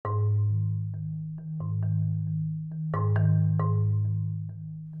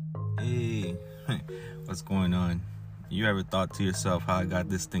What's going on? You ever thought to yourself how I got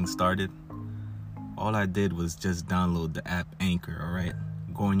this thing started? All I did was just download the app Anchor, alright?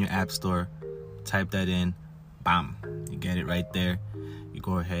 Go in your app store, type that in, bam, you get it right there. You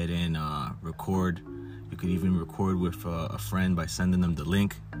go ahead and record. You could even record with a friend by sending them the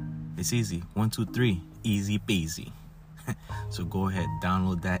link. It's easy. 1, 2, 3. Easy peasy. So go ahead,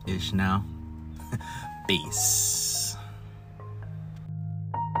 download that ish now. Peace.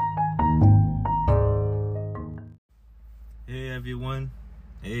 Hey everyone.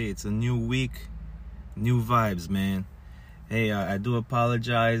 Hey, it's a new week. New vibes, man. Hey, I do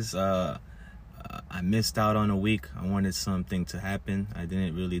apologize. I missed out on a week. I wanted something to happen. I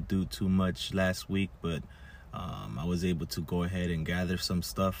didn't really do too much last week, but I was able to go ahead and gather some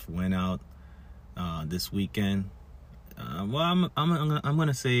stuff. Went out this weekend. I'm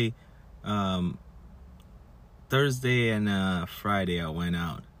gonna say Thursday and Friday I went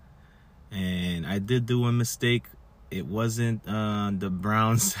out, and I did do a mistake. It wasn't the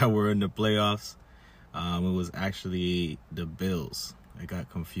Browns that were in the playoffs. It was actually the Bills. I got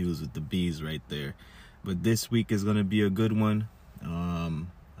confused with the B's right there. But this week is going to be a good one.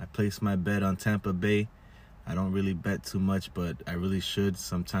 I placed my bet on Tampa Bay. I don't really bet too much, but I really should.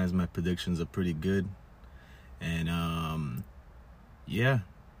 Sometimes my predictions are pretty good. And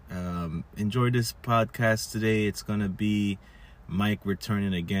enjoy this podcast today. It's going to be Mike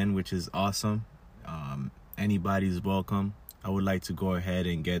returning again, which is awesome. Anybody's welcome. I would like to go ahead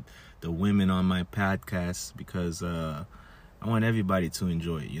and get the women on my podcast because I want everybody to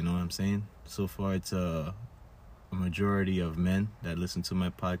enjoy it. You know what I'm saying? So far, it's a majority of men that listen to my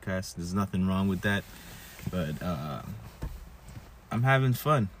podcast. There's nothing wrong with that. But I'm having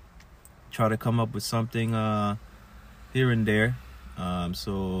fun. Try to come up with something here and there.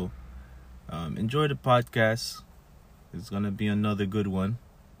 So enjoy the podcast. It's going to be another good one.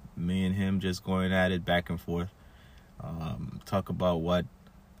 Me and him just going at it back and forth. Talk about what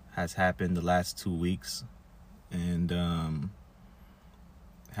has happened the last 2 weeks. And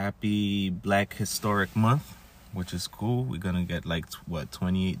happy Black Historic Month, which is cool. We're going to get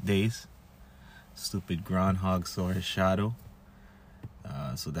 28 days. Stupid groundhog saw his shadow.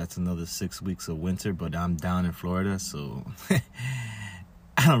 So that's another 6 weeks of winter, but I'm down in Florida, so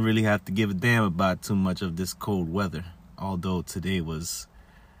I don't really have to give a damn about too much of this cold weather. Although today was,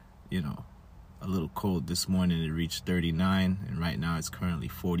 a little cold. This morning it reached 39, and right now it's currently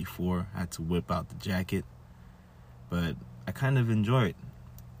 44. I had to whip out the jacket, but I kind of enjoy it.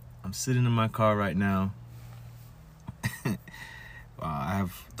 I'm sitting in my car right now. I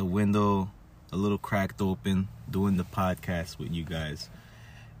have the window a little cracked open, doing the podcast with you guys,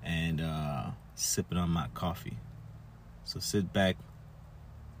 and sipping on my coffee. So sit back,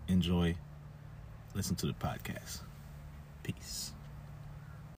 enjoy, listen to the podcast. Peace.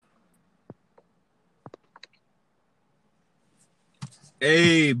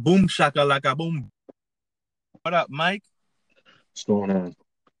 Hey, boom shakalaka boom. What up, Mike? What's going on?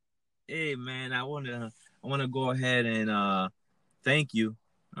 Hey, man, I wanna go ahead and thank you.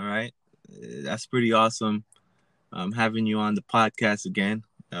 All right, that's pretty awesome. Having you on the podcast again.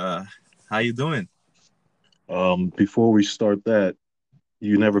 How you doing? Before we start that,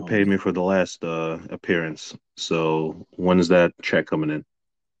 you never paid me for the last appearance. So when is that check coming in?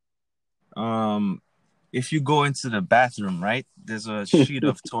 If you go into the bathroom, right, there's a sheet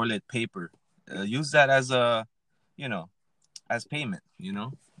of toilet paper. Use that as as payment,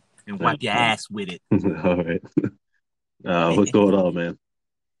 and wipe your ass with it. All right. What's going on, man?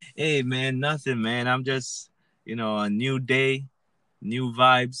 Hey, man, nothing, man. I'm just, a new day, new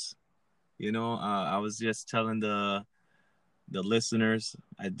vibes. I was just telling the listeners,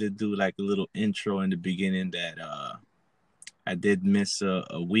 I did do like a little intro in the beginning that I did miss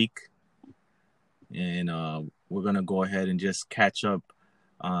a week. And we're going to go ahead and just catch up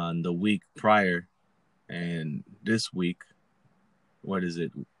on the week prior. And this week, what is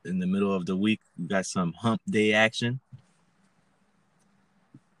it? In the middle of the week, we got some hump day action.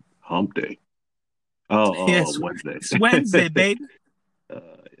 Hump day? Oh, yes, Wednesday. It's Wednesday, baby.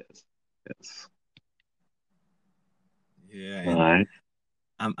 Yes. Yeah. All right.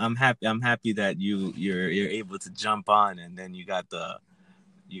 I'm happy that you're able to jump on, and then you got a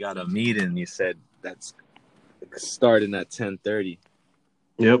meeting. You said that's starting at 10:30.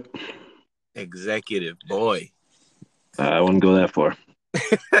 Yep. Executive boy. I wouldn't go that far.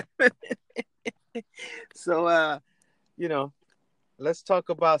 So let's talk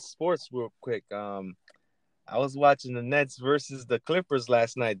about sports real quick. I was watching the Nets versus the Clippers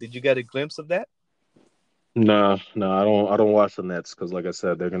last night. Did you get a glimpse of that? No, I don't watch the Nets because, like I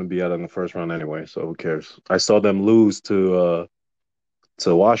said, they're going to be out in the first round anyway. So who cares? I saw them lose to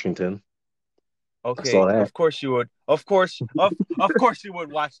Washington. I saw Okay, that. of course you would. Of course you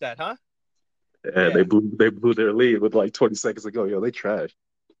would watch that, huh? Yeah, Yeah. they blew their lead with like 20 seconds ago. Yo, they trash.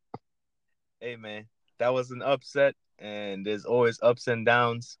 Hey man, that was an upset, and there's always ups and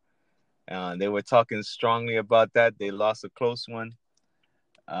downs. They were talking strongly about that. They lost a close one,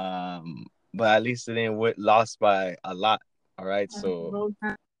 but at least they didn't lost by a lot. All right, so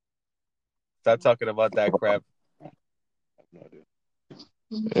stop talking about that crap. No idea.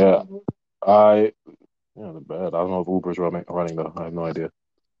 Yeah, I yeah, the bad. I don't know if Uber's running though. I have no idea.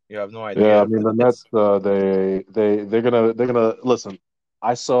 You have no Yeah, I idea. mean The the Nets. Nets. They're gonna listen.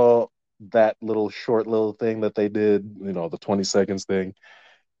 I saw that little thing that they did. You know, the 20 seconds thing.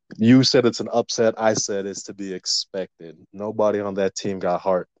 You said it's an upset. I said it's to be expected. Nobody on that team got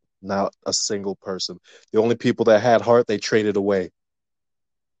heart. Not a single person. The only people that had heart, they traded away.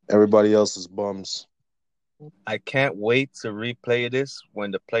 Everybody else is bums. I can't wait to replay this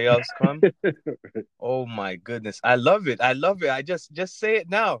when the playoffs come. Oh my goodness, I love it. I love it. I just say it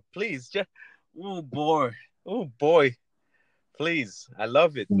now, please. Just oh boy, oh boy, please. I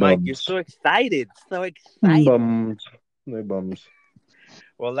love it, Mike. You're Bums. so excited, so excited. Bums. They bums.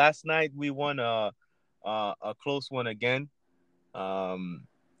 Well, last night we won a close one again.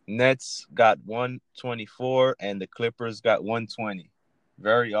 Nets got 124 and the Clippers got 120.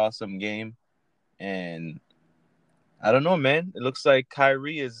 Very awesome game. And I don't know, man. It looks like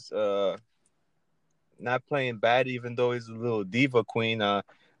Kyrie is not playing bad, even though he's a little diva queen. I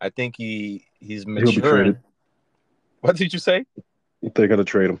think he's He'll be traded. maturing. What did you say? They're gonna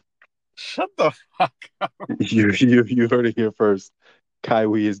trade him. Shut the fuck up. You heard it here first.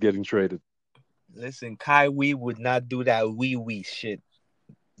 Kyrie is getting traded. Listen, Kyrie would not do that wee shit.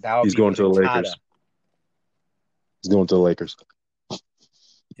 That would He's be going to the fritada. Lakers. He's going to the Lakers.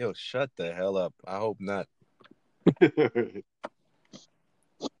 Yo, shut the hell up. I hope not.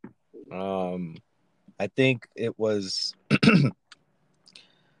 I think it was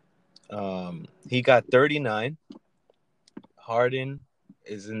he got 39. Harden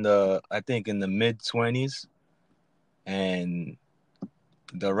is in the mid 20s, and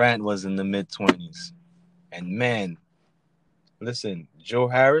Durant was in the mid 20s. And man, listen, Joe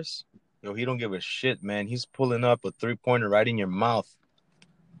Harris, yo, he don't give a shit, man. He's pulling up a 3-pointer right in your mouth.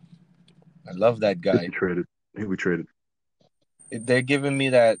 I love that He'll guy. be traded. He'll be traded. They're giving me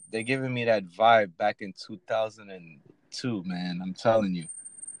that vibe back in 2002, man. I'm telling you.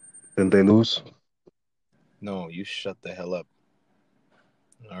 Didn't they lose? No, you shut the hell up.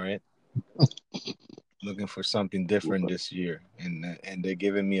 All right. Looking for something different this year, and they're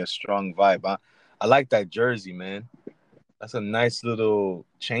giving me a strong vibe. I like that jersey, man. That's a nice little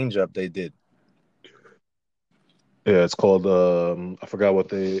change up they did. Yeah, it's called. I forgot what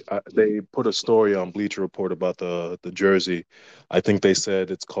they put a story on Bleacher Report about the jersey. I think they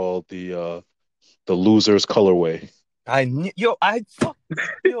said it's called the losers colorway. Yo,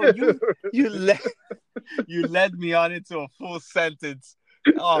 you led you led me on into a full sentence.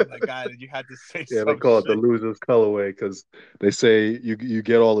 Oh my god, you had to say Yeah, they some call it the shit. losers colorway because they say you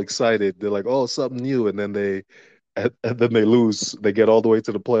get all excited. They're like, oh, something new, and then they lose. They get all the way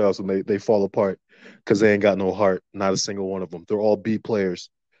to the playoffs and they fall apart because they ain't got no heart. Not a single one of them. They're all B players.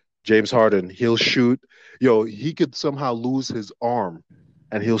 James Harden, he'll shoot. Yo, he could somehow lose his arm,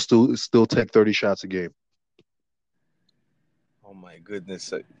 and he'll still take 30 shots a game. Oh my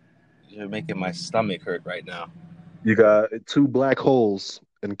goodness, you're making my stomach hurt right now. You got two black holes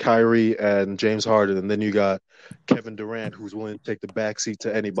in Kyrie and James Harden, and then you got Kevin Durant, who's willing to take the backseat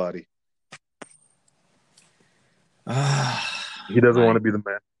to anybody. He doesn't want to be the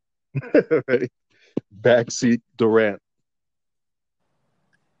man. Right? Backseat Durant.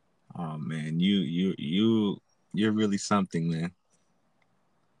 Oh man, you're really something, man.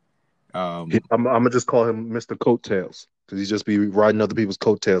 I'm gonna just call him Mr. Coattails because he's just be riding other people's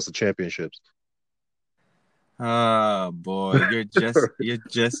coattails to championships. Oh boy, you're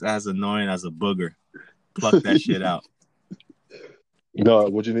just as annoying as a booger. Pluck that shit out. No,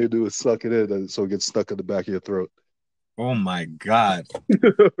 what you need to do is suck it in so it gets stuck in the back of your throat. Oh my god.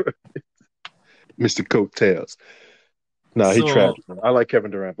 Mr. Coattails. No, he So trash. Man. I like Kevin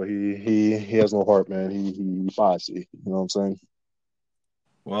Durant, but he has no heart, man. He bossy. You know what I'm saying?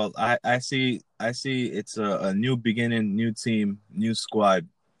 well, I see it's a new beginning, new team, new squad.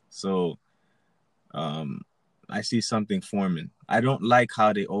 So um I see something forming. I don't like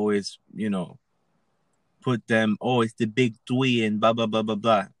how they always, put them, oh, it's the big three and blah blah blah blah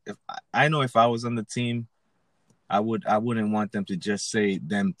blah. If I know if I was on the team, I wouldn't want them to just say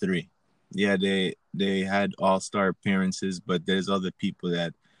them three. Yeah, they had all-star appearances, but there's other people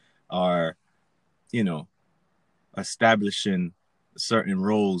that are, you know, establishing certain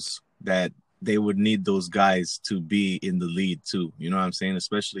roles that they would need those guys to be in the lead too. You know what I'm saying?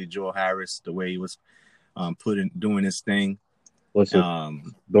 Especially Joe Harris, the way he was doing his thing.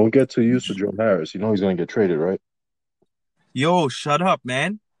 Listen, don't get too used to Joe Harris. You know he's gonna get traded, right? Yo, shut up,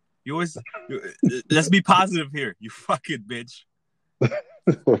 man. Let's be positive here. You fucking bitch.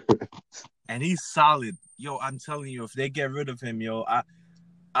 And he's solid. Yo, I'm telling you, if they get rid of him, yo, I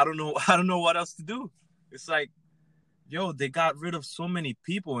don't know. I don't know what else to do. It's like, yo, they got rid of so many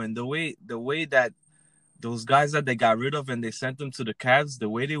people, and the way that those guys that they got rid of and they sent them to the Cavs, the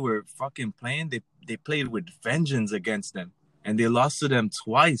way they were fucking playing, they played with vengeance against them, and they lost to them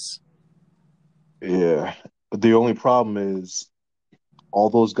twice. Yeah. The only problem is all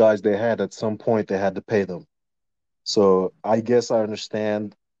those guys they had at some point they had to pay them. So I guess I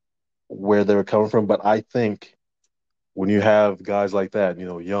understand where they're coming from, but I think when you have guys like that,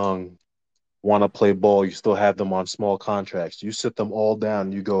 young, want to play ball, you still have them on small contracts. You sit them all down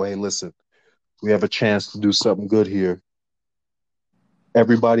and you go, hey, listen, we have a chance to do something good here.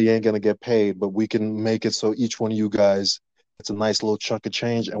 Everybody ain't going to get paid, but we can make it so each one of you guys, it's a nice little chunk of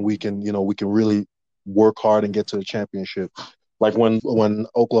change, and we can really work hard and get to the championship. Like when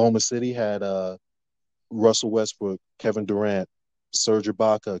Oklahoma City had Russell Westbrook, Kevin Durant, Serge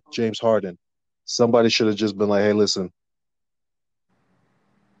Ibaka, James Harden, somebody should have just been like, hey, listen,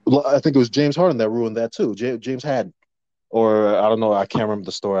 I think it was James Harden that ruined that too. James Harden. Or I don't know, I can't remember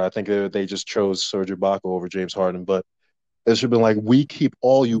the story. I think they just chose Serge Ibaka over James Harden, but it should have been like, we keep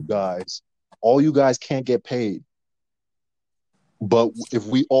all you guys. All you guys can't get paid. But if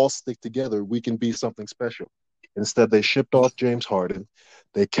we all stick together, we can be something special. Instead, they shipped off James Harden.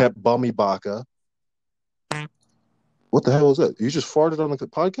 They kept Bum Ibaka. What the hell was that? You just farted on the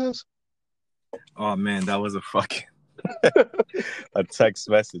podcast? Oh, man, that was a fucking... a text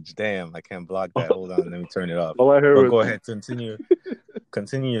message. Damn, I can't block that. Hold on, let me turn it off. All I heard was, go ahead, continue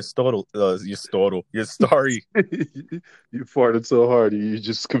your story. You farted so hard you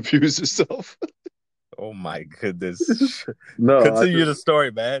just confused yourself. Oh my goodness. No, continue the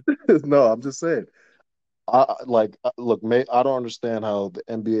story, man. No, I'm just saying. Look, mate, I don't understand how the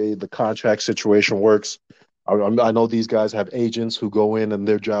NBA, the contract situation works. I know these guys have agents who go in and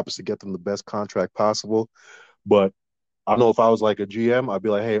their job is to get them the best contract possible, but I know if I was like a GM, I'd be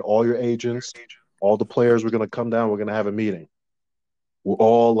like, hey, all your agents, all the players, we're going to come down. We're going to have a meeting.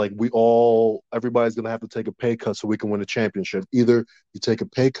 Everybody's going to have to take a pay cut so we can win a championship. Either you take a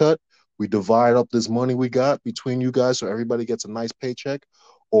pay cut, we divide up this money we got between you guys so everybody gets a nice paycheck.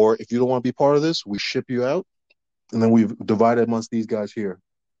 Or if you don't want to be part of this, we ship you out. And then we've divided amongst these guys here.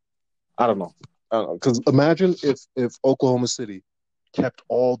 I don't know. Because imagine if Oklahoma City kept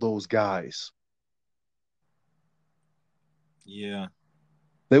all those guys. Yeah.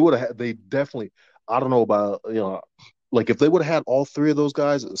 They would have. They definitely. I don't know about like if they would have had all three of those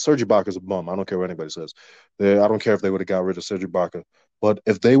guys. Serge Ibaka's a bum. I don't care what anybody says. I don't care if they would have got rid of Serge Ibaka. But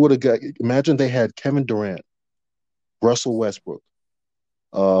if they would have imagine they had Kevin Durant, Russell Westbrook,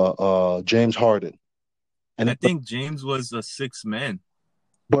 James Harden, and I think James was a sixth man.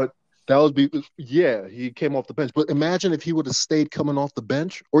 But that would be he came off the bench. But imagine if he would have stayed coming off the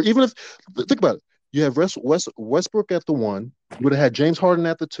bench, or even if think about it. You have Westbrook at the 1. You would have had James Harden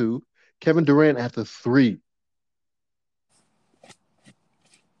at the 2, Kevin Durant at the 3.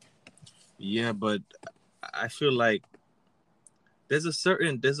 Yeah, but I feel like there's a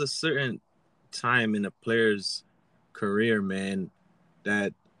certain time in a player's career, man,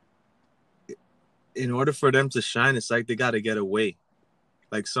 that in order for them to shine, it's like they got to get away.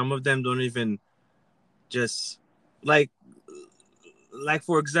 Like some of them don't even just like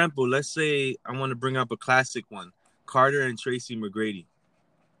for example, let's say I want to bring up a classic one, Carter and Tracy McGrady.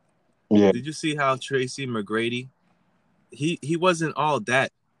 Yeah. Did you see how Tracy McGrady, he wasn't all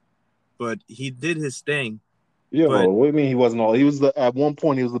that, but he did his thing. Yeah, what do you mean he wasn't all? He was at one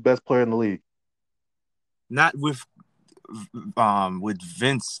point he was the best player in the league. Not with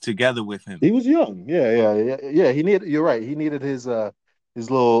Vince together with him. He was young. Yeah. You're right. He needed his own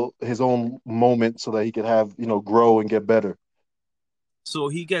moment so that he could have, grow and get better. So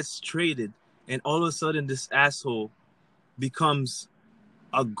he gets traded, and all of a sudden this asshole becomes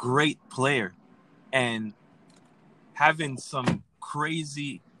a great player and having some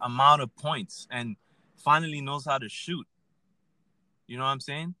crazy amount of points and finally knows how to shoot. You know what I'm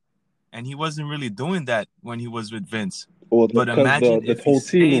saying? And he wasn't really doing that when he was with Vince. Well, but imagine the whole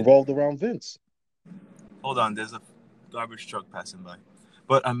team revolved around Vince. Hold on, there's a garbage truck passing by.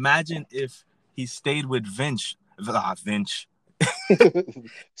 But imagine if he stayed with Vince.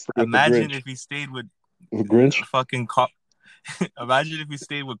 Imagine if he stayed with Grinch. Imagine if he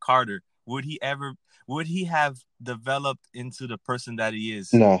stayed with Carter. Would he have developed into the person that he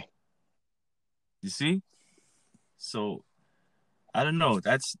is? No. You see? So I don't know.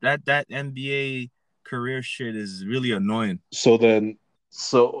 That NBA career shit is really annoying. So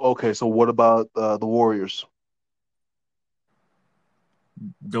what about the Warriors?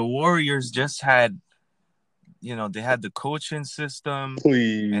 The Warriors just had, they had the coaching system, and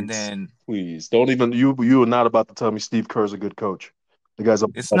Please, then please don't even you are not about to tell me Steve Kerr's a good coach. The guy's a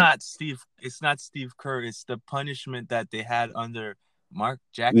it's not Steve Kerr. It's the punishment that they had under Mark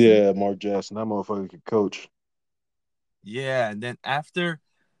Jackson. yeah, Mark Jackson. That motherfucker could coach. Yeah, and then after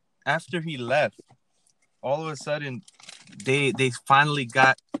he left, all of a sudden they finally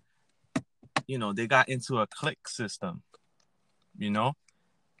got, they got into a click system. You know,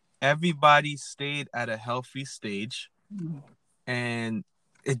 everybody stayed at a healthy stage, and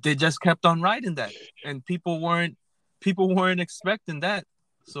they just kept on riding that, and people weren't expecting that.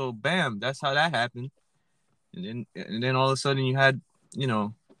 So bam, that's how that happened. And then all of a sudden you had, you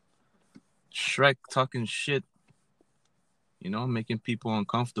know, Shrek talking shit, making people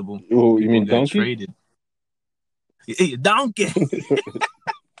uncomfortable. Oh, you People mean get Donkey? traded. Hey, donkey.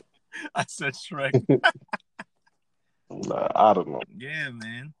 I said Shrek. Nah, I don't know. Yeah,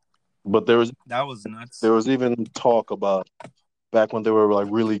 man. But there was That was nuts. there was even talk about back when they were like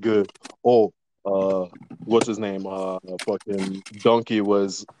really good. Oh, what's his name? Fucking Donkey he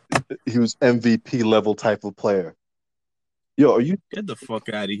was MVP level type of player. Yo, are you Get the fuck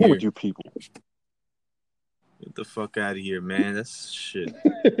out of wrong with here. you people? Get the fuck out of here, man. That's shit.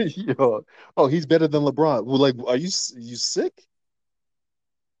 Yo, oh, he's better than LeBron. Well, like, you sick?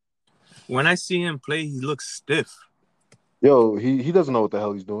 When I see him play, he looks stiff. Yo, he doesn't know what the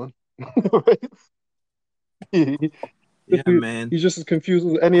hell he's doing. Right? He- Yeah, man. he's just as confused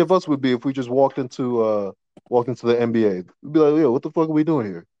as any of us would be if we just walked into the NBA. We'd be like, yo, what the fuck are we doing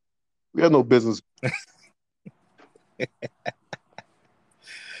here? We have no business.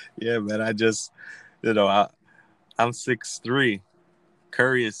 Yeah, man. I'm 6'3".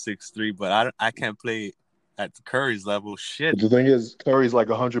 Curry is 6'3", but I can't play at Curry's level. Shit. But the thing is, Curry's like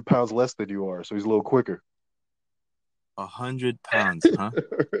 100 pounds less than you are, so he's a little quicker. 100 pounds, huh?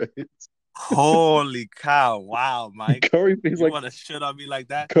 Right. Holy cow! Wow, Mike, Curry weighs you like want to shit on me like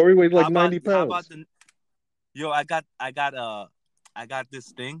that? Curry weighs How like about 90 how about pounds. the yo? I got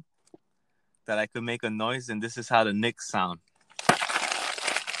this thing that I could make a noise, and this is how the Knicks sound.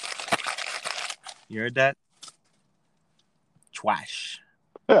 You heard that? Twash.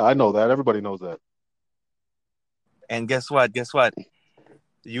 Yeah, I know that. Everybody knows that. And guess what? Guess what?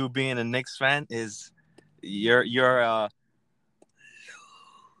 You being a Knicks fan is you're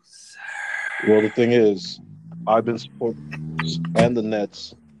Well, the thing is, I've been supporting and the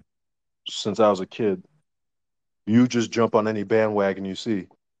Nets since I was a kid. You just jump on any bandwagon you see.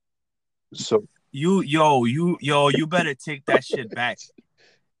 So you better take that shit back.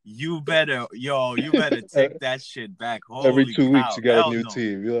 You better take that shit back. every Holy 2 weeks, cow! you got a Hell new no!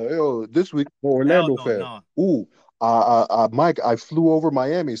 team. You're like, yo, this week I'm an Hell Orlando no! fan. No! Ooh, Mike, I flew over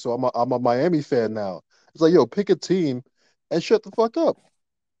Miami, so I'm a Miami fan now. It's like, yo, pick a team and shut the fuck up.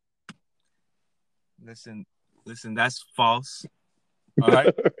 Listen, that's false. All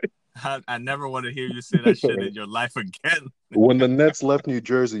right. I never want to hear you say that shit in your life again. When the Nets left New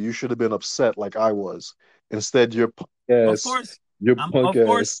Jersey, you should have been upset like I was. Instead, Of course, your I'm. punk Of ass,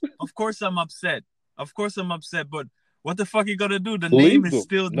 course, of course, I'm upset. Of course, I'm upset. But what the fuck you gonna do? The name leave is them.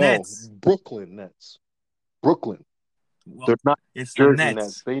 still No, Nets. Brooklyn Nets. Brooklyn. Well, They're not it's the Jersey Nets.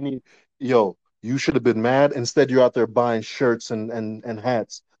 Nets. They need, yo, you should have been mad. Instead, you're out there buying shirts and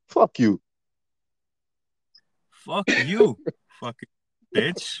hats. Fuck you. Fuck you, fucking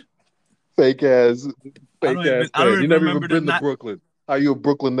bitch. Fake ass, I fake don't even. ass I don't fan. You even never even remember the been to not. Brooklyn. How you a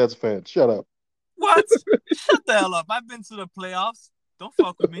Brooklyn Nets fan? Shut up. What? Shut the hell up. I've been to the playoffs. Don't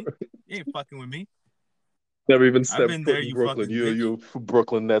fuck with me. You ain't fucking with me. Never even I've stepped been foot there, in you Brooklyn. fucking bitch. You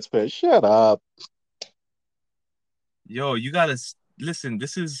Brooklyn Nets fan. Shut up. Yo, you gotta listen.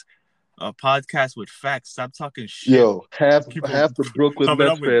 This is a podcast with facts. Stop talking shit. Yo, half Keep on half the Brooklyn coming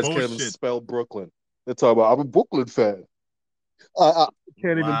Nets up with fans can't even bullshit. spell Brooklyn. They talk about I'm a Brooklyn fan. I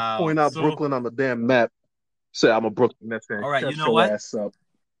can't even Wow. point out So, Brooklyn on the damn map. Say I'm a Brooklyn Nets fan. all right, you Shut know your what? ass up.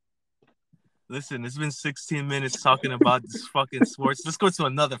 Listen, it's been 16 minutes talking about this fucking sports. Let's go to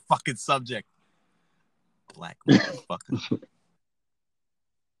another fucking subject. Black motherfucker.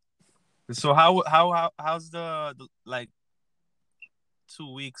 So how's the like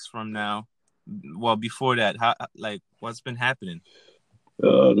 2 weeks from now? Well, before that, how like what's been happening?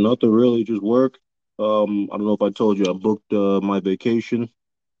 Nothing really, just work. I don't know if I told you I booked my vacation,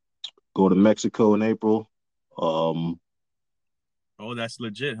 going to Mexico in April. Um, Oh, that's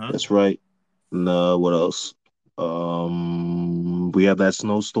legit, huh? that's right. And what else? We had that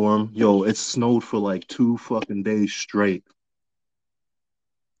snowstorm. Yo, it snowed for like 2 fucking days straight.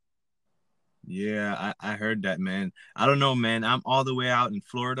 Yeah, I heard that, man. I don't know, man. I'm all the way out in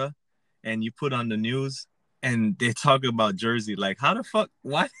Florida, and you put on the news, and they talk about Jersey. Like, how the fuck?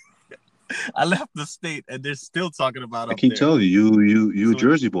 What? I left the state, and they're still talking about I up keep there. telling you, you a So,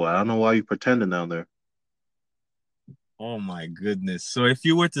 Jersey boy. I don't know why you pretending down there. oh my goodness. So, if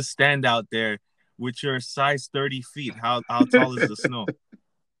you were to stand out there with your size 30 feet, how tall is the snow?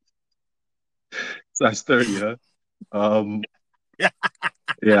 Size 30, huh? Um, Yeah.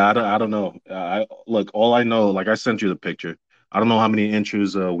 yeah, I don't know. I look, all I know, like I sent you the picture. I don't know how many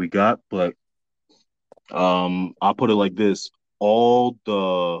inches we got, but I'll put it like this. All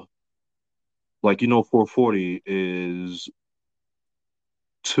the like 440 is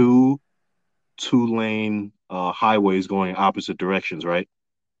two two-lane highways going opposite directions, right?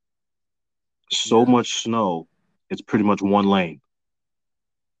 So Yeah. much snow, it's pretty much one lane.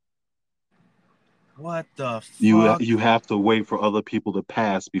 What the You fuck? you have to wait for other people to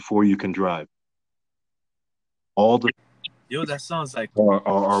pass before you can drive. All the Yo, that sounds like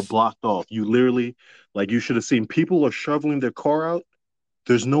are blocked off. You literally, like you should have seen people are shoveling their car out.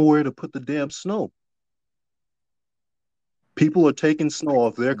 There's nowhere to put the damn snow. People are taking snow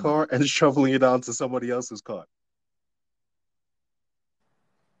off their oh my. car and shoveling it onto somebody else's car.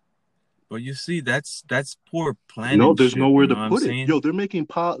 But you see, that's poor No, planning there's shit, you nowhere know to what I'm put it. saying? Yo, they're making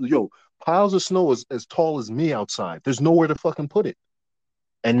piles of snow as tall as me outside. There's nowhere to fucking put it.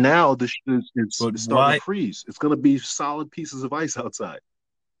 And now this shit But it's starting to why freeze. It's gonna be solid pieces of ice outside.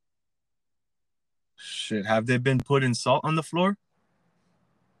 shit, have they been putting salt on the floor?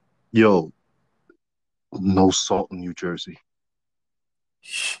 Yo, no salt in New Jersey.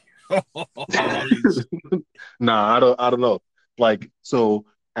 Holy shit. Nah, I don't know. Like so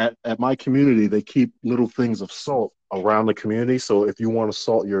at my community, they keep little things of salt around the community. So if you want to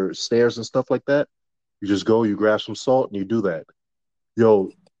salt your stairs and stuff like that, you just go, you grab some salt and you do that. Yo,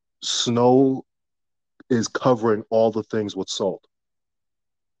 snow is covering all the things with salt.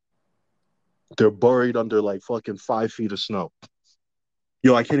 They're buried under like fucking 5 feet of snow.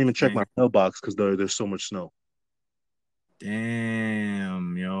 Yo, I can't even check my Dang. mailbox because there's so much snow.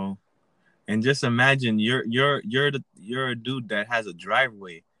 Damn, yo. And just imagine you're a dude that has a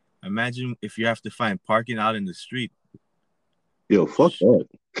driveway. Imagine if you have to find parking out in the street. Yo, fuck that.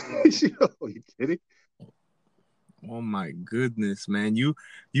 Yo, are you kidding? Oh my goodness, man. You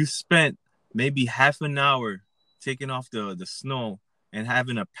spent maybe half an hour taking off the snow and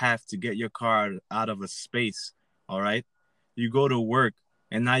having a path to get your car out of a space. All right. You go to work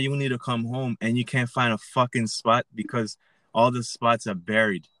and now you need to come home and you can't find a fucking spot because all the spots are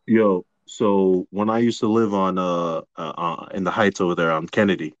buried. Yo, so when I used to live on in the Heights over there on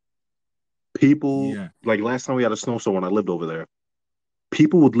Kennedy, people Yeah. like last time we had a snowstorm when I lived over there,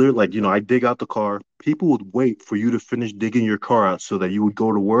 people would literally like I dig out the car. People would wait for you to finish digging your car out so that you would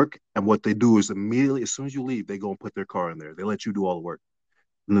go to work. And what they do is immediately as soon as you leave, they go and put their car in there. They let you do all the work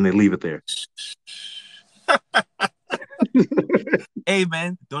and then they leave it there. Hey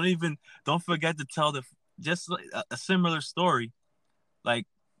man, don't forget to tell the just like a similar story like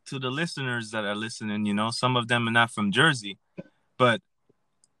to the listeners that are listening, some of them are not from Jersey, but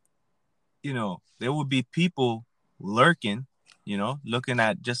there will be people lurking, looking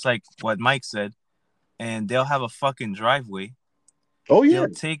at just like what Mike said, and they'll have a fucking driveway. Oh yeah. They'll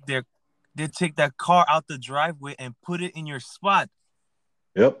take their they take that car out the driveway and put it in your spot.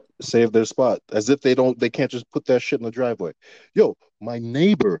 Yep. Save their spot. As if they can't just put that shit in the driveway. Yo, my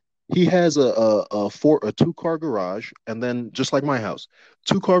neighbor, he has a 2-car garage, and then just like my house,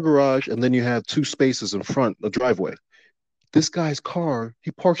 2-car garage, and then you have 2 spaces in front, a driveway. This guy's car, he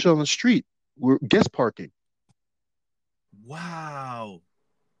parks it on the street. We're guest parking. Wow.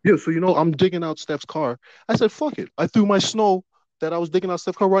 Yeah, so I'm digging out Steph's car. I said, fuck it. I threw my snow that I was digging out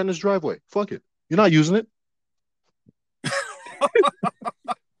Steph's car right in his driveway. Fuck it. You're not using it.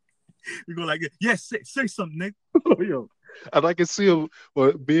 You go like, yes, say something, Nick. Yo. And I can see him,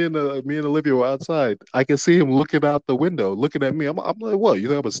 well, me and Olivia were outside. I can see him looking out the window, looking at me. I'm like, what? You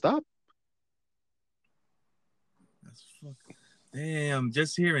think I'm gonna stop? That's fuck. Damn,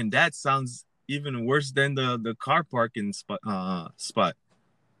 just hearing that sounds even worse than the car parking spot.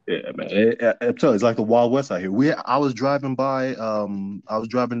 Yeah, man. I'm telling you, it's like the Wild West out here. I was driving by, I was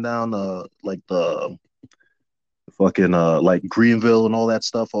driving down, like the fucking, like Greenville and all that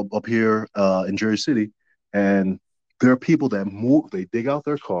stuff up here, in Jersey City, and there are people that move. They dig out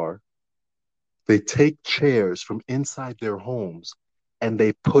their car, they take chairs from inside their homes, and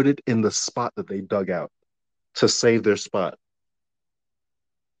they put it in the spot that they dug out to save their spot.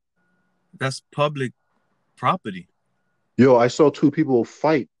 That's public property. Yo, I saw two people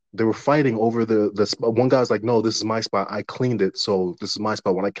fight. They were fighting over the spot. One guy's like, "No, this is my spot. I cleaned it, so this is my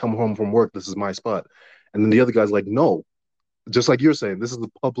spot. When I come home from work, this is my spot." And then the other guy's like, "No, just like you're saying, this is a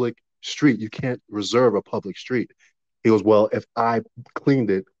public street. You can't reserve a public street." He goes, "Well, if I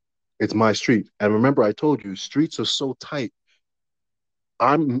cleaned it, it's my street." And remember, I told you, streets are so tight.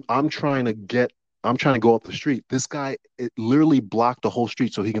 I'm trying to get. I'm trying to go up the street. This guy, it literally blocked the whole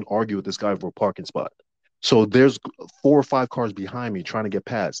street so he can argue with this guy for a parking spot. So there's 4 or 5 cars behind me trying to get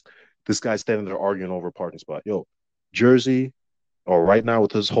past. This guy's standing there arguing over a parking spot. Yo, Jersey, or right now with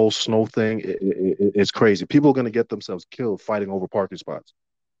this whole snow thing, it's crazy. People are gonna get themselves killed fighting over parking spots.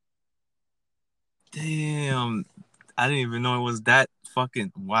 Damn, I didn't even know it was that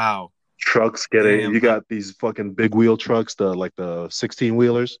fucking wow. Trucks getting, Damn, you got these fucking big wheel trucks, the like the 16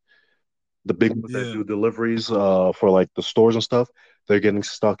 wheelers, the big ones that yeah, do deliveries for like the stores and stuff. They're getting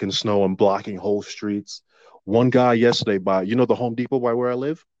stuck in snow and blocking whole streets. One guy yesterday by the Home Depot by where I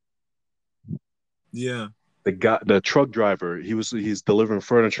live, yeah. the truck driver, he's delivering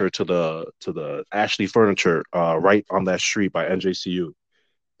furniture to the Ashley Furniture right on that street by NJCU.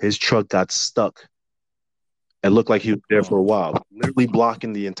 His truck got stuck. It looked like he was there for a Oh, while, literally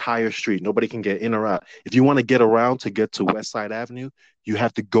blocking the entire street. Nobody can get in or out. If you want to get around to get to West Side Avenue, you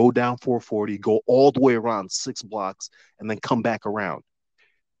have to go down 440, go all the way around 6 blocks, and then come back around.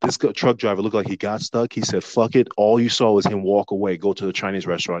 This truck driver looked like he got stuck. He said, "Fuck it." All you saw was him walk away, go to the Chinese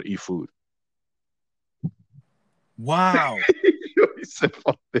restaurant, eat food. wow. He said,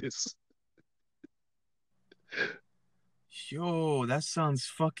 "Fuck this." Yo, that sounds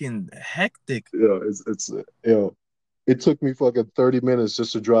fucking hectic. It took me fucking 30 minutes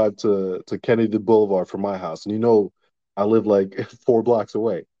just to drive to Kennedy Boulevard from my house. And I live like 4 blocks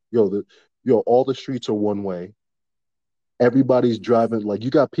away. All the streets are one way. Everybody's driving like you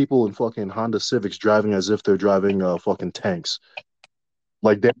got people in fucking Honda Civics driving as if they're driving fucking tanks.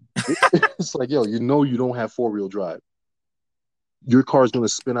 Like that it's like, you don't have four-wheel drive. Your car's gonna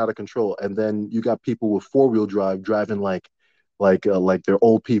spin out of control. And then you got people with four-wheel drive driving like they're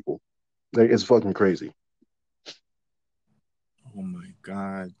old people. Like, it's fucking crazy. Oh my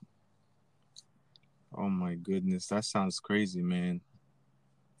God. Oh my goodness. That sounds crazy, man.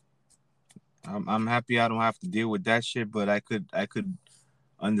 I'm happy I don't have to deal with that shit, but I could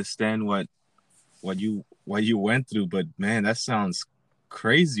understand what you went through, but man, that sounds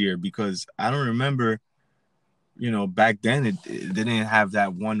crazier because I don't remember, back then it didn't have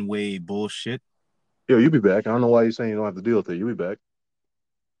that one way bullshit. Yo, you be back. I don't know why you're saying you don't have to deal with it. You be back.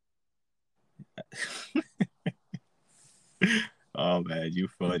 Oh man, you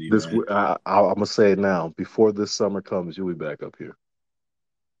funny, This man. I'm gonna say it now. Before this summer comes, you'll be back up here.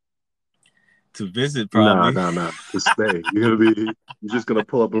 To visit Nah, probably. nah, nah. To stay. You're just gonna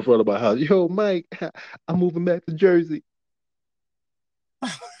pull up in front of my house. Yo, Mike, I'm moving back to Jersey.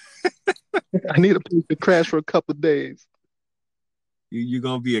 I need a place to crash for a couple of days. You're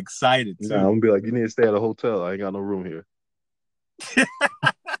gonna be excited Nah, I'm too. gonna be like, you need to stay at a hotel. I ain't got no room here.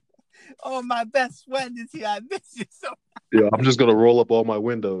 Oh, my best friend is here. I miss you so. Yeah, I'm just gonna roll up all my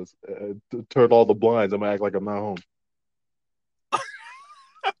windows, turn all the blinds. I'm gonna act like I'm not home.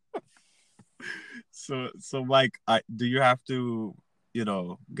 So Mike, do you have to, get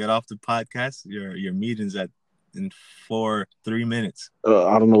off the podcast? Your meeting's at in 3 minutes.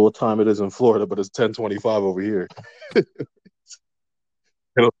 I don't know what time it is in Florida, but it's 10:25 over here. They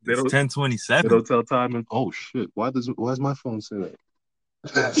don't, they It's don't, ten twenty they seven. don't tell time. Oh shit! Why does my phone say that?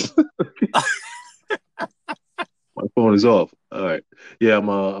 My phone is off. All right. Yeah, I'm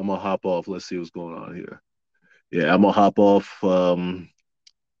gonna hop off. Let's see what's going on here. Yeah, I'm gonna hop off. You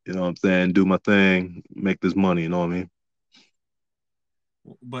know what I'm saying? Do my thing, make this money. You know what I mean?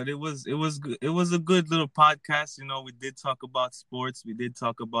 But it was good. It was a good little podcast. We did talk about sports. We did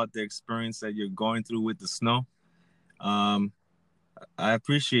talk about the experience that you're going through with the snow. Um, I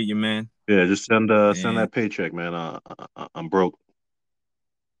appreciate you, man. Yeah, just send And that paycheck, man. I'm broke.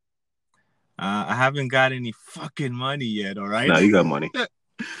 I haven't got any fucking money yet. All right, Nah, you got money.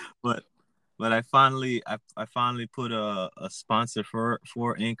 but but I finally put a sponsor for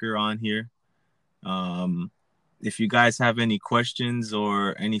Anchor on here. Um, if you guys have any questions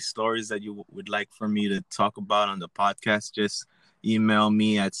or any stories that you would like for me to talk about on the podcast, just email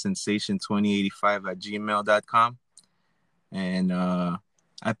me at sensation2085@gmail.com. And I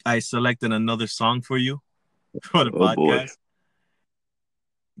selected another song for you for the Oh boy. podcast.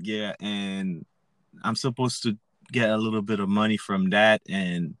 Yeah, and I'm supposed to get a little bit of money from that.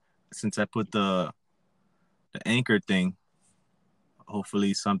 And since I put the Anchor thing,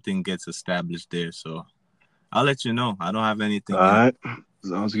 hopefully something gets established there. So I'll let you know. I don't have All anything yet. right.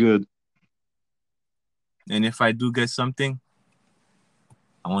 Sounds good. And if I do get something,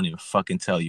 I won't even fucking tell you.